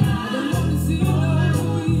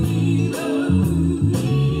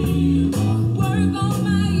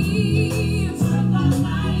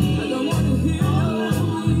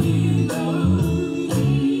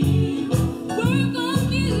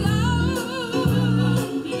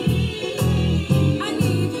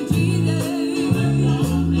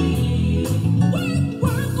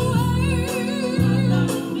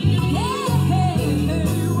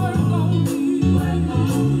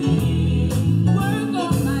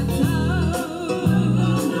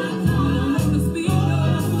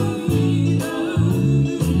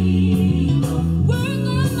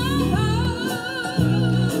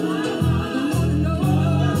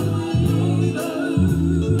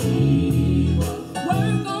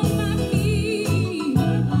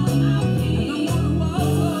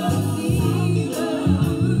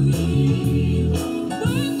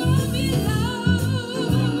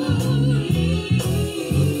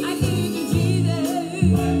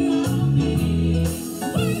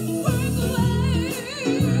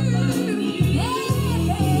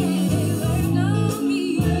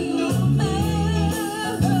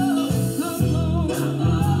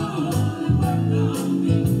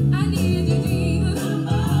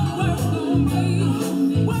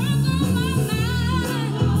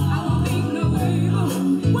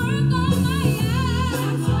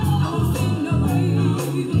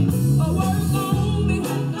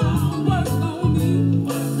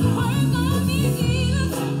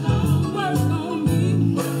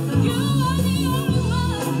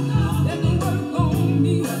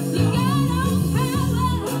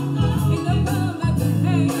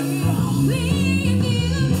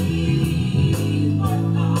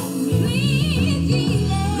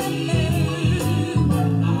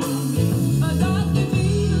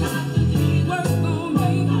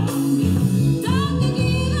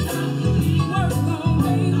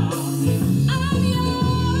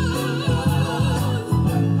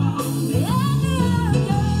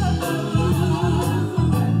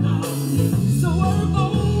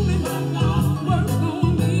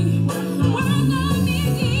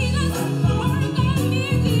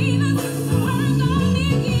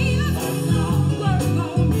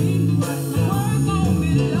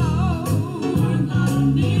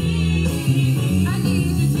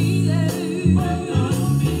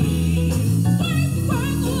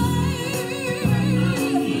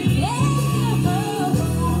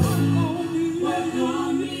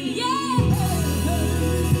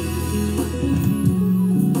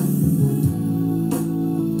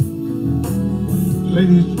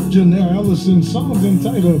 Lady Janelle Ellison, songs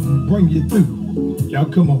entitled Bring You Through. Y'all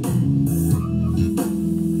come on.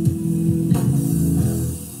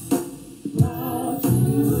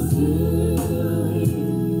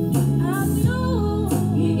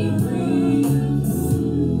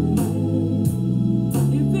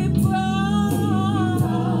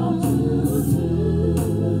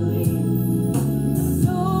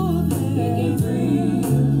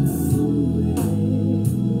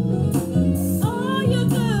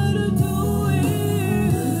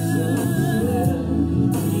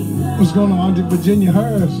 What's going on, Auntie Virginia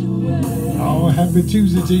Harris? Oh, happy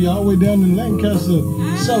Tuesday to you all the way down in Lancaster,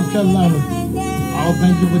 South Carolina. Oh,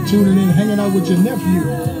 thank you for tuning in, hanging out with your nephew,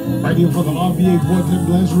 right here for the RVA Quartet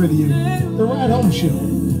Blast Radio, the Ride Home Show.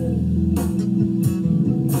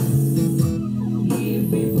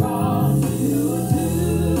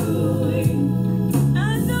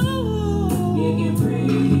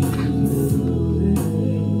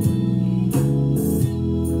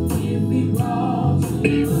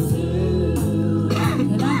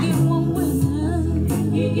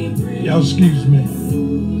 Y'all excuse me.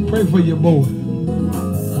 Pray for your boy.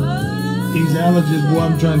 These allergies, boy,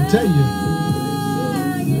 I'm trying to tell you.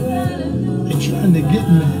 They're trying to get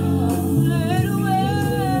me.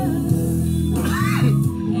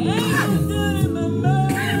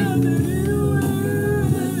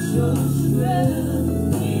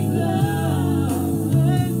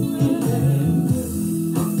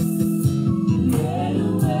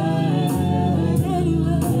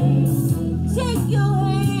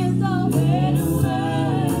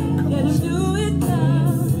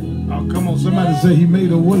 Somebody say he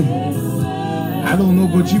made a way. I don't know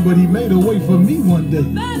about you, but he made a way for me one day.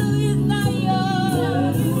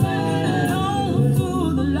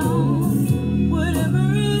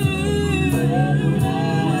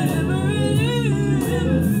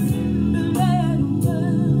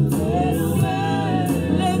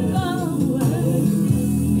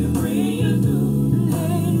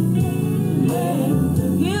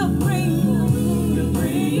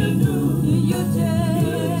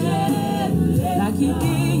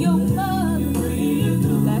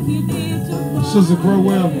 Sister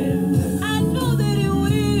Crowell,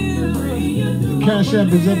 Cash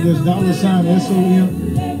App is up there, $sign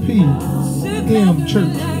SOMPM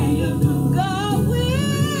Church.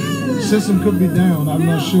 System could be down, I'm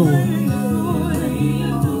not sure.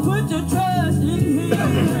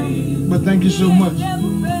 But thank you so much.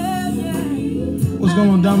 What's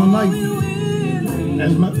going on down the night?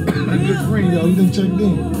 That's my good friend, y'all. You done checked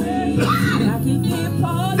in.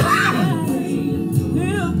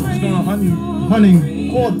 What's going on, honey? Hunting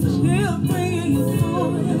quarters.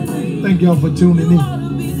 Thank y'all for tuning in.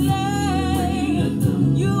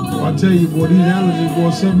 Well, I tell you, boy, these allergies,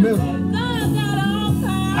 boy, something else.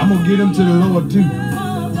 I'm gonna get them to the Lord too.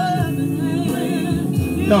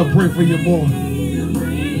 Y'all pray for your boy.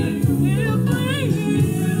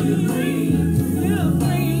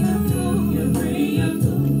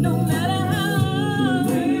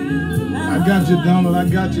 I got you, Donald. I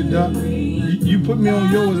got you, Doc. You put me on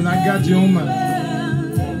yours and I got you on mine.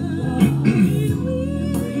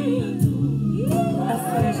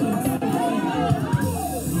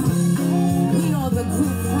 We are the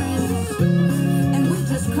group friends, and we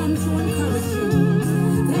just come to encourage you.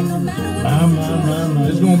 That no matter what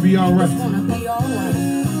it's gonna be all right. it's gonna be all right.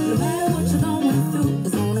 No matter what you're going through,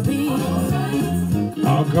 it's gonna be all right.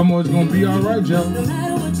 Oh, come on, it's gonna be all right, y'all. No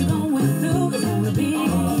matter what you're going through, it's gonna be all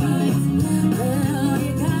right. Well,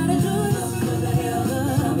 you gotta do it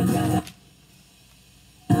together.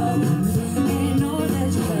 And know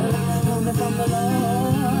that you love coming from the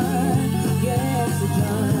Lord. Yes, it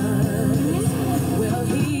does. Well,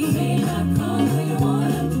 He may not come when you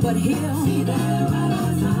want Him, but He'll be there right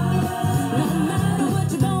on time. No matter what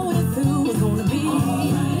you're going through, it's gonna be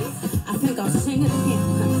alright. I think I'll sing it again.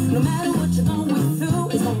 No matter what you're going through,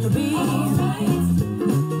 it's gonna be alright.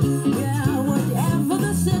 Yeah, whatever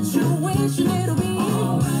the situation, it'll be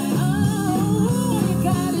alright. Oh, you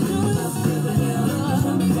gotta do it.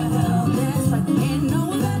 That's right. And know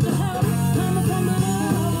that your help coming from the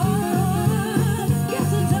Lord. Yes,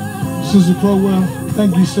 it does. Sister Crowell,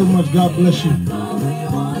 thank you so much. God bless you.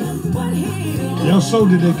 Y'all so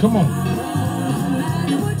today. Come on.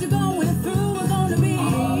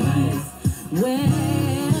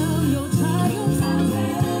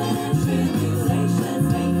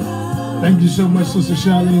 Thank you so much, Sister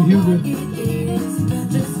Charlene Hubert.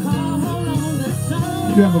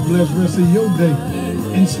 You have a blessed rest of your day.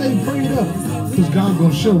 And stay prayed up, because God's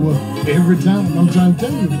going to show up every time. I'm trying to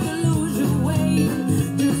tell you.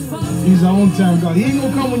 He's our on time God. He ain't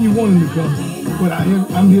going to come when you want him to come. But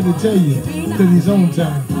I'm here to tell you that he's on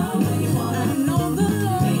time.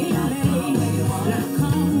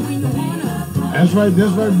 That's right,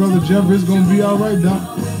 Brother Jeff. It's going to be all right, Doc.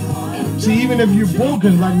 See, even if you're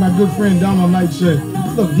broken, like my good friend Donald Knight said,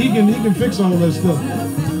 look, he can fix all that stuff.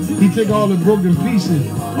 He take all the broken pieces.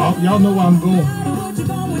 Y'all know where I'm going.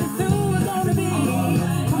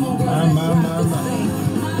 My.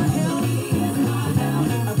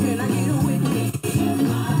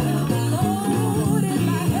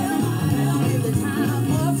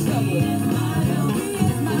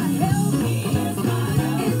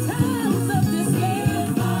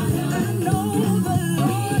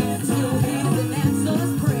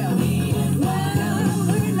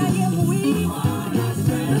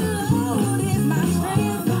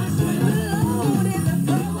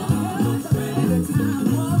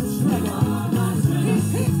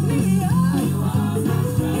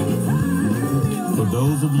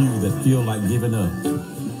 Those of you that feel like giving up,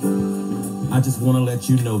 I just want to let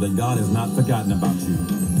you know that God has not forgotten about you.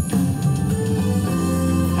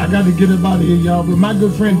 I got to get up out of here, y'all, but my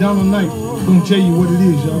good friend Donald Knight gonna tell you what it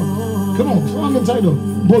is, y'all. Come on, song and title,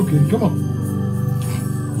 Broken, come on.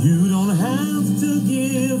 You don't have to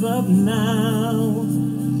give up now.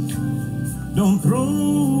 Don't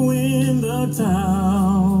throw in the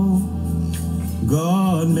towel.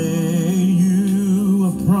 God made you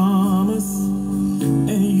a promise,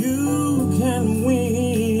 and you can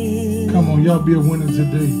win. Come on, y'all be a winner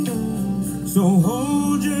today. So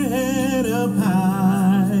hold your head up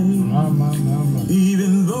high. My.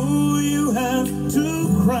 Even though you have to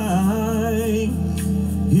cry,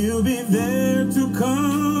 He'll be there to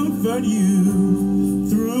comfort you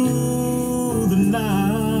through the night.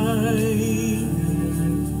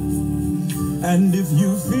 And if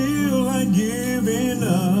you feel like giving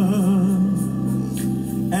up,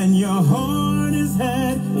 and your heart has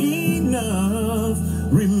had enough,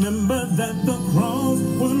 remember that the cross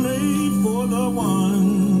was made for the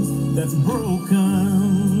ones that's broken.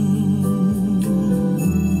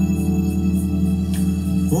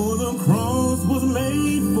 For the cross was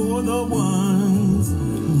made for the ones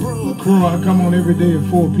broken. Cool, I come on every day at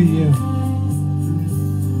 4 p.m.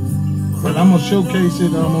 But I'm going to showcase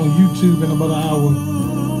it on YouTube in about an hour.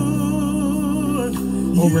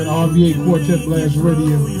 Over at RVA Quartet Blast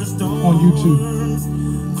Radio on YouTube.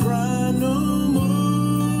 Cry no more.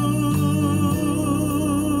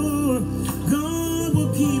 God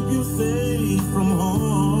will keep you safe from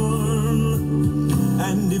harm.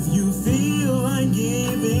 And if you feel like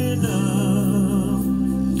giving up,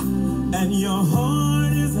 and your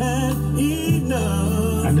heart has had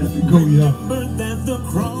enough, I got to go, y'all.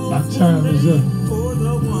 My time is up. For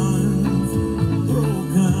the ones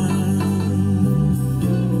broken.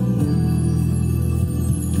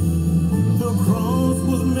 The cross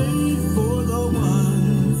was made for the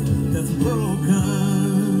ones that's broken.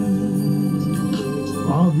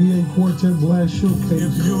 RVA Quartet Blast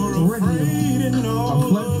Showcase Radio, a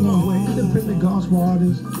platform where independent gospel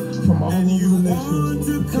artists from all over the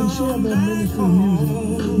nation can share their ministry music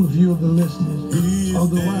with you, the listeners of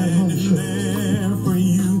the Ride Home Show.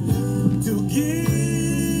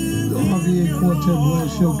 The RVA Quartet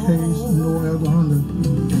Blast Showcase, no other hunter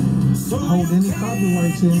hold any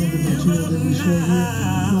copyrights in the material that we share here,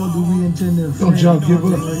 nor do we intend to infringe the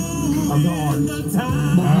copyright of the artists. But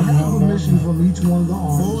we have permission from each one of the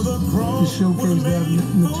artists to showcase that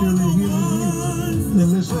material here with you, the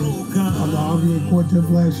listeners of the RVA Quartet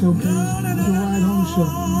Blast Showcase, the Ride Home Show,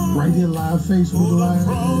 right here live, Facebook Live,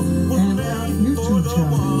 and our YouTube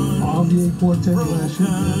channel, RVA Quartet Blast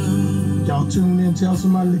Showcase. Y'all tune in, tell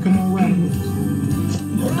somebody to come on ride with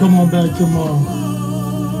us. Come on back tomorrow.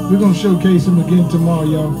 We're going to showcase him again tomorrow,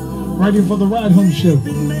 y'all. Right here for the Ride Home Show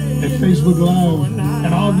at Facebook Live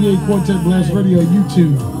and RVA Quartet Blast Radio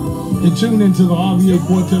YouTube. And tune into the RVA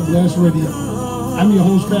Quartet Blast Radio. I'm your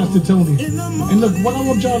host, Pastor Tony. And look, what I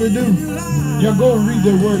want y'all to do, y'all go and read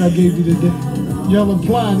that word I gave you today. Y'all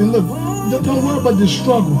apply it. And look, don't worry about the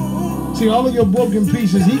struggle. See, all of your broken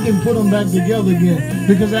pieces, he can put them back together again.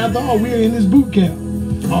 Because after all, we're in this boot camp.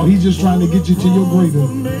 Oh, he's just trying to get you to your greater.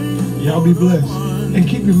 Y'all be blessed. And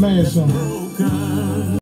keep your mask on.